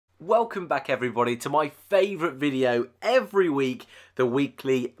Welcome back everybody to my favourite video every week, the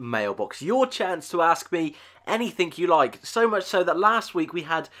weekly mailbox. Your chance to ask me anything you like, so much so that last week we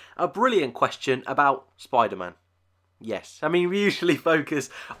had a brilliant question about Spider-Man. Yes, I mean we usually focus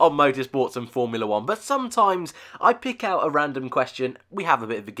on motorsports and Formula 1, but sometimes I pick out a random question, we have a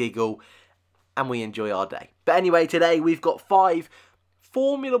bit of a giggle, and we enjoy our day. But anyway, today we've got 5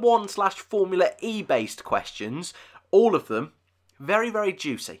 Formula 1/Formula E based questions, all of them very, very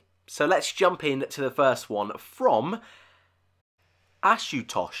juicy. So let's jump in to the first one from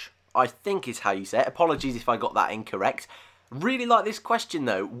Ashutosh, I think is how you say it. Apologies if I got that incorrect. Really like this question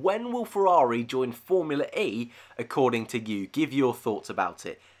though. When will Ferrari join Formula E according to you? Give your thoughts about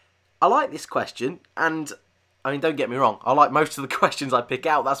it. I like this question, and I mean, don't get me wrong, I like most of the questions I pick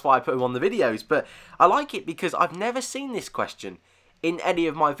out, that's why I put them on the videos, but I like it because I've never seen this question in any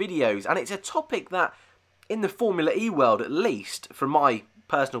of my videos, and it's a topic that, in the Formula E world at least, from my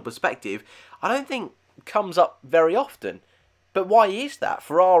personal perspective, I don't think comes up very often. But why is that?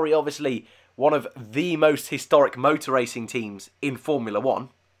 Ferrari, obviously, one of the most historic motor racing teams in Formula 1.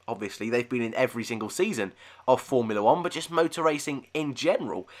 Obviously, they've been in every single season of Formula 1, but just motor racing in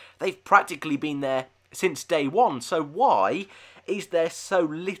general. They've practically been there since day one. So why is there so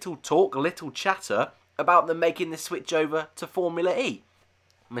little talk, little chatter about them making the switch over to Formula E?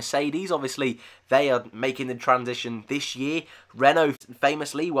 Mercedes, obviously, they are making the transition this year. Renault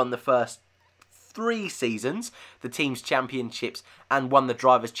famously won the first 3 seasons, the team's championships, and won the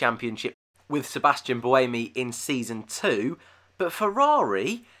drivers' championship with Sebastian Buemi in season 2. But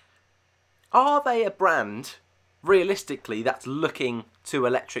Ferrari, are they a brand, realistically, that's looking to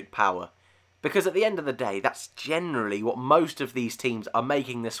electric power? Because at the end of the day, that's generally what most of these teams are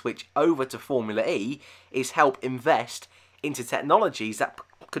making the switch over to Formula E, is help invest into technologies that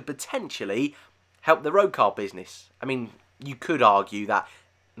could potentially help the road car business. I mean, you could argue that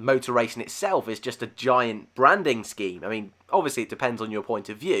motor racing itself is just a giant branding scheme. I mean, obviously it depends on your point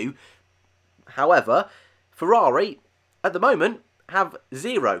of view. However, Ferrari, at the moment, have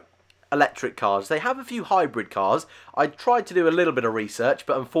 0 electric cars. They have a few hybrid cars. I tried to do a little bit of research,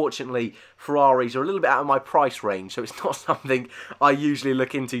 but unfortunately Ferraris are a little bit out of my price range, so it's not something I usually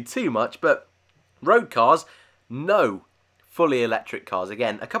look into too much. But road cars, no fully electric cars.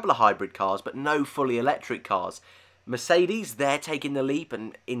 Again, a couple of hybrid cars, but no fully electric cars. Mercedes, they're taking the leap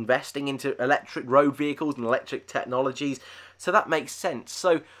and investing into electric road vehicles and electric technologies, so that makes sense.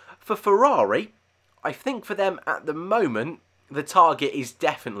 So for Ferrari, I think for them at the moment, the target is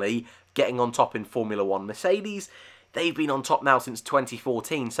definitely getting on top in Formula 1. Mercedes, they've been on top now since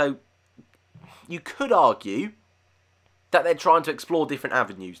 2014, so you could argue that they're trying to explore different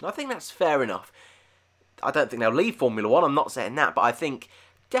avenues, and I think that's fair enough. I don't think they'll leave Formula 1, I'm not saying that, but I think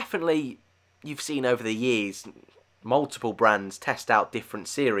definitely you've seen over the years multiple brands test out different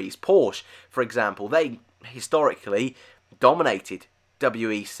series. Porsche, for example, they historically dominated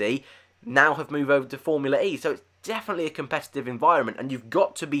WEC, now have moved over to Formula E, so it's definitely a competitive environment, and you've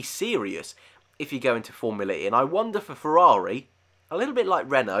got to be serious if you go into Formula E. And I wonder for Ferrari, a little bit like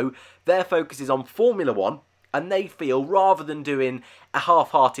Renault, their focus is on Formula 1, and they feel rather than doing a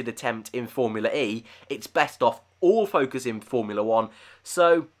half-hearted attempt in Formula E, it's best off all focus in Formula 1.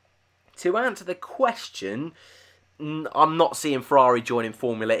 So, to answer the question, I'm not seeing Ferrari joining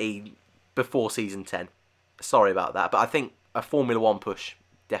Formula E before Season 10. Sorry about that, but I think a Formula 1 push,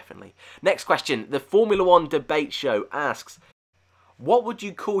 definitely. Next question. The Formula 1 debate show asks, what would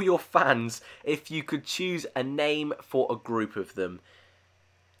you call your fans if you could choose a name for a group of them?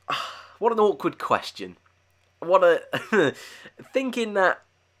 What an awkward question. What a... Thinking that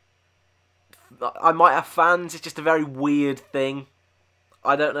I might have fans is just a very weird thing.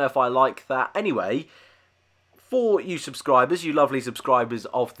 I don't know if I like that. Anyway, for you subscribers, you lovely subscribers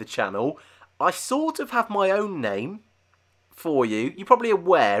of the channel, I sort of have my own name for you. You're probably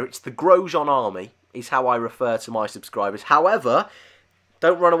aware it's the Grosjean Army is how I refer to my subscribers. However,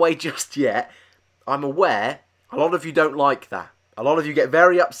 don't run away just yet. I'm aware a lot of you don't like that. A lot of you get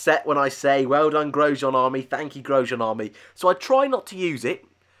very upset when I say, well done Grosjean Army, thank you Grosjean Army. So I try not to use it.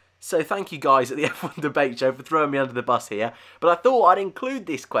 So thank you guys at the F1 Debate Show for throwing me under the bus here. But I thought I'd include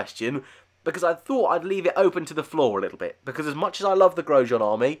this question because I thought I'd leave it open to the floor a little bit. Because as much as I love the Grosjean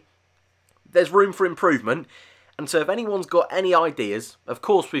Army, there's room for improvement. And so if anyone's got any ideas, of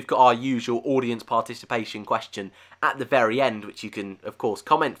course we've got our usual audience participation question at the very end, which you can, of course,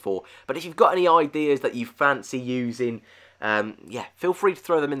 comment for. But if you've got any ideas that you fancy using, yeah, feel free to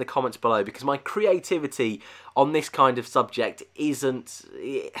throw them in the comments below, because my creativity on this kind of subject isn't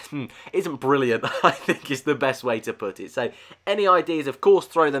brilliant, I think is the best way to put it. So any ideas, of course,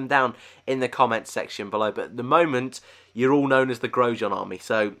 throw them down in the comments section below. But at the moment, you're all known as the Grosjean Army.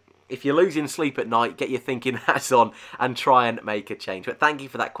 So if you're losing sleep at night, get your thinking hats on and try and make a change. But thank you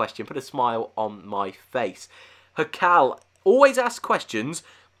for that question. Put a smile on my face. Hakal always asks questions.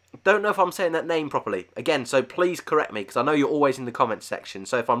 Don't know if I'm saying that name properly. Again, so please correct me, because I know you're always in the comments section.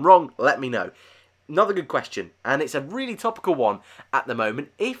 So if I'm wrong, let me know. Another good question, and it's a really topical one at the moment.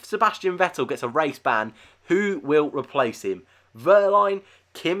 If Sebastian Vettel gets a race ban, who will replace him? Wehrlein,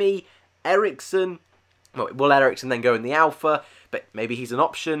 Kimi, Ericsson? Well, will Ericsson then go in the Alpha? But maybe he's an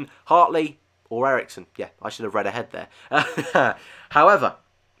option. Hartley or Ericsson? Yeah, I should have read ahead there. However,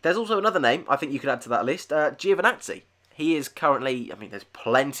 there's also another name I think you could add to that list, Giovinazzi. He is currently, I mean, there's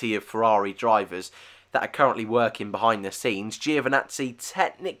plenty of Ferrari drivers that are currently working behind the scenes. Giovinazzi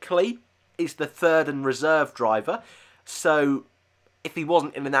technically is the third and reserve driver, so if he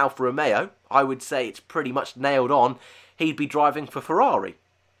wasn't in an Alfa Romeo, I would say it's pretty much nailed on. He'd be driving for Ferrari.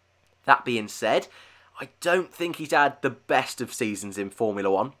 That being said, I don't think he's had the best of seasons in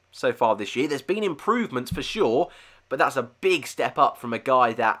Formula 1 so far this year. There's been improvements for sure, but that's a big step up from a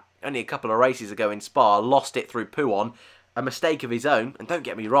guy that only a couple of races ago in Spa lost it through Pouon, a mistake of his own. And don't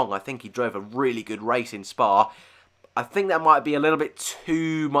get me wrong, I think he drove a really good race in Spa. I think that might be a little bit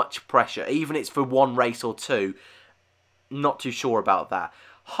too much pressure, even if it's for one race or two. Not too sure about that.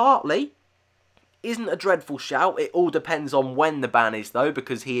 Hartley isn't a dreadful shout. It all depends on when the ban is, though,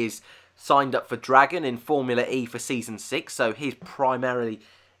 because he is signed up for Dragon in Formula E for Season 6, so his primarily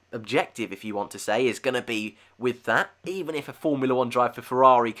objective, if you want to say, is going to be with that. Even if a Formula 1 drive for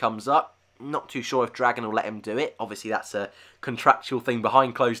Ferrari comes up, not too sure if Dragon will let him do it. Obviously, that's a contractual thing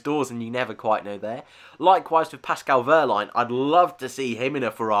behind closed doors, and you never quite know there. Likewise with Pascal Wehrlein, I'd love to see him in a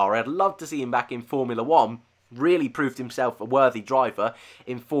Ferrari. I'd love to see him back in Formula 1. Really proved himself a worthy driver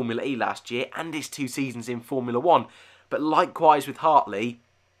in Formula E last year, and his 2 seasons in Formula 1. But likewise with Hartley,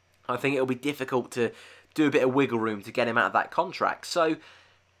 I think it'll be difficult to do a bit of wiggle room to get him out of that contract. So,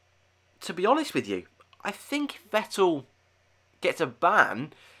 to be honest with you, I think if Vettel gets a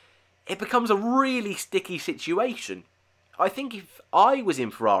ban, it becomes a really sticky situation. I think if I was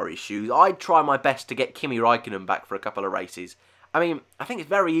in Ferrari's shoes, I'd try my best to get Kimi Räikkönen back for a couple of races. I mean, I think it's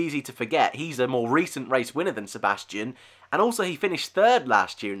very easy to forget he's a more recent race winner than Sebastian, and also he finished third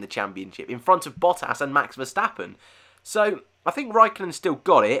last year in the championship in front of Bottas and Max Verstappen. So, I think Räikkönen's still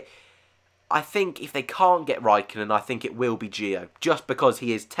got it. I think if they can't get Räikkönen, I think it will be Gio, just because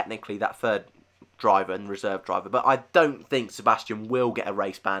he is technically that third driver and reserve driver. But I don't think Sebastian will get a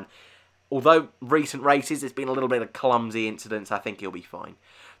race ban. Although recent races, there's been a little bit of clumsy incidents, I think he'll be fine.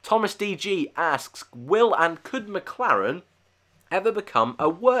 Thomas DG asks, will and could McLaren ever become a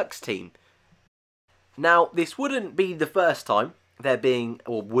works team? Now, this wouldn't be the first time they're being,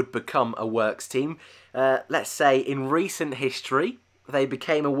 or would become a works team. Let's say in recent history, they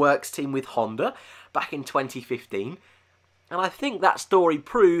became a works team with Honda back in 2015. And I think that story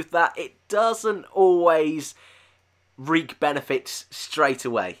proved that it doesn't always reap benefits straight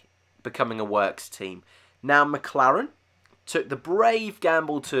away, becoming a works team. Now, McLaren took the brave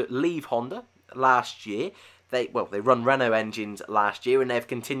gamble to leave Honda last year. They run Renault engines last year, and they've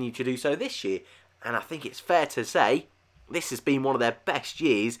continued to do so this year. And I think it's fair to say this has been one of their best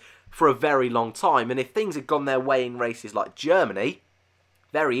years for a very long time. And if things had gone their way in races like Germany,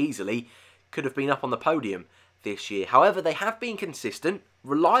 very easily could have been up on the podium this year. However, they have been consistent.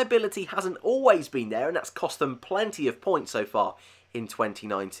 Reliability hasn't always been there, and that's cost them plenty of points so far in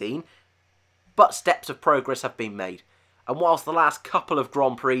 2019. But steps of progress have been made. And whilst the last couple of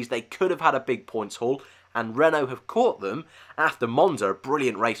Grand Prix, they could have had a big points haul, and Renault have caught them after Monza, a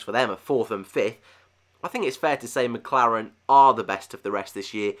brilliant race for them, a 4th and 5th, I think it's fair to say McLaren are the best of the rest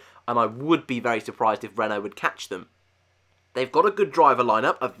this year, and I would be very surprised if Renault would catch them. They've got a good driver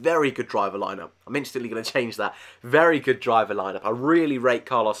lineup, a very good driver lineup. I'm instantly going to change that. Very good driver lineup. I really rate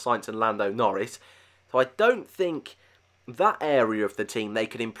Carlos Sainz and Lando Norris. So I don't think that area of the team they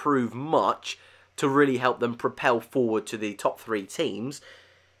could improve much to really help them propel forward to the top 3 teams.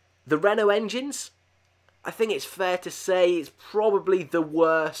 The Renault engines, I think it's fair to say it's probably the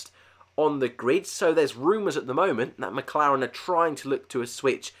worst on the grid. So there's rumours at the moment that McLaren are trying to look to a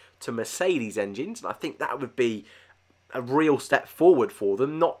switch to Mercedes engines. And I think that would be a real step forward for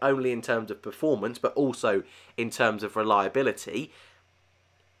them, not only in terms of performance, but also in terms of reliability.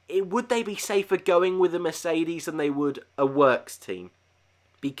 Would they be safer going with a Mercedes than they would a works team?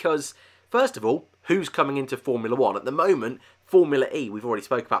 Because, first of all, who's coming into Formula 1? At the moment, Formula E, we've already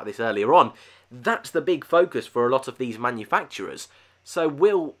spoke about this earlier on, that's the big focus for a lot of these manufacturers. So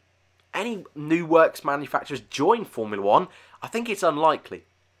will any new works manufacturers join Formula 1? I think it's unlikely.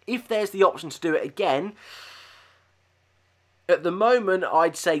 If there's the option to do it again, at the moment,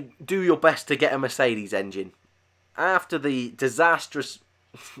 I'd say do your best to get a Mercedes engine. After the disastrous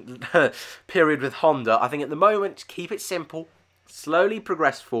period with Honda. I think at the moment, keep it simple, slowly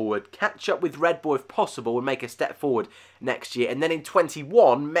progress forward, catch up with Red Bull if possible and make a step forward next year. And then in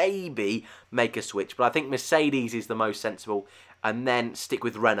 21, maybe make a switch. But I think Mercedes is the most sensible. And then stick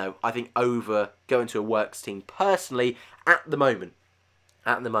with Renault, I think, over going to a works team personally at the moment.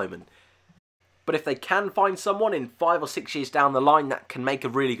 At the moment. But if they can find someone in 5 or 6 years down the line that can make a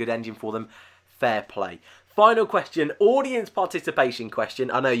really good engine for them, fair play. Final question, audience participation question.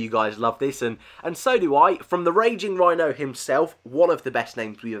 I know you guys love this, and so do I. From the Raging Rhino himself, one of the best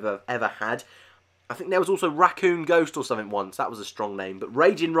names we've ever had. I think there was also Raccoon Ghost or something once. That was a strong name. But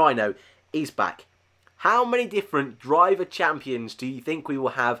Raging Rhino is back. How many different driver champions do you think we will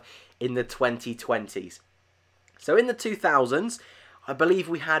have in the 2020s? So in the 2000s, I believe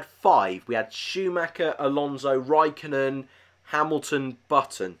we had 5. We had Schumacher, Alonso, Raikkonen, Hamilton,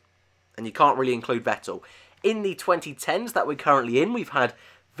 Button. And you can't really include Vettel. In the 2010s that we're currently in, we've had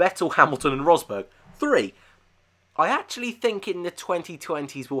Vettel, Hamilton and Rosberg. 3. I actually think in the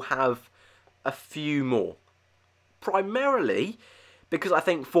 2020s we'll have a few more. Primarily because I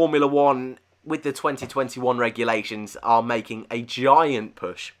think Formula 1, with the 2021 regulations, are making a giant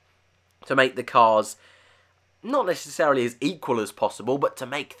push to make the cars not necessarily as equal as possible, but to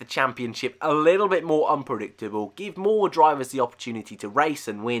make the championship a little bit more unpredictable, give more drivers the opportunity to race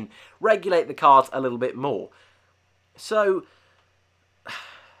and win, regulate the cars a little bit more. So,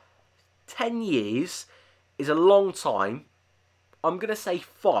 10 years is a long time. I'm going to say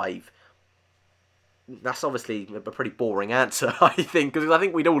 5. That's obviously a pretty boring answer, I think, because I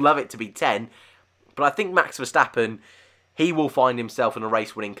think we'd all love it to be 10. But I think Max Verstappen, he will find himself in a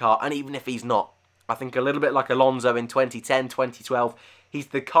race-winning car, and even if he's not, I think a little bit like Alonso in 2010, 2012, he's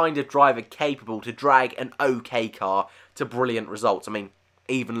the kind of driver capable to drag an okay car to brilliant results. I mean,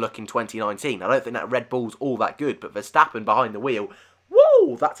 even look in 2019. I don't think that Red Bull's all that good, but Verstappen behind the wheel,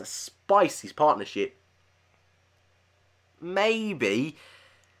 woo, that's a spicy partnership. Maybe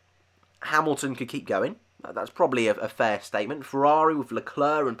Hamilton could keep going. That's probably a fair statement. Ferrari with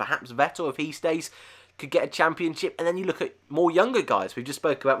Leclerc and perhaps Vettel, if he stays, could get a championship. And then you look at more younger guys. We just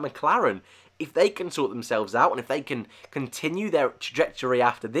spoke about McLaren. If they can sort themselves out and if they can continue their trajectory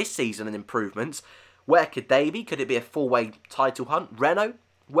after this season and improvements, where could they be? Could it be a four-way title hunt? Renault?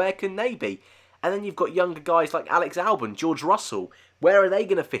 Where can they be? And then you've got younger guys like Alex Albon, George Russell. Where are they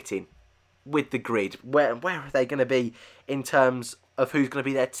going to fit in with the grid? Where are they going to be in terms of who's going to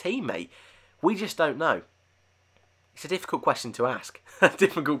be their teammate? We just don't know. It's a difficult question to ask, a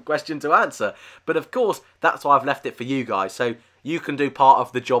difficult question to answer. But of course, that's why I've left it for you guys, so you can do part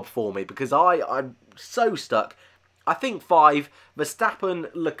of the job for me, because I'm so stuck. I think 5, Verstappen,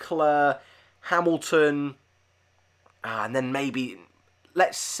 Leclerc, Hamilton, and then maybe,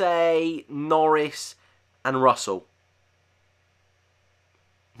 let's say, Norris and Russell.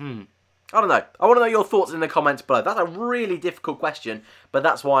 I don't know. I want to know your thoughts in the comments below. That's a really difficult question, but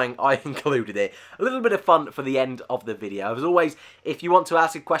that's why I included it. A little bit of fun for the end of the video. As always, if you want to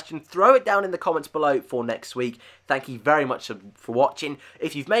ask a question, throw it down in the comments below for next week. Thank you very much for watching.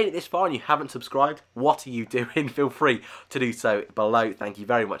 If you've made it this far and you haven't subscribed, what are you doing? Feel free to do so below. Thank you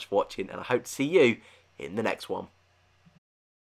very much for watching, and I hope to see you in the next one.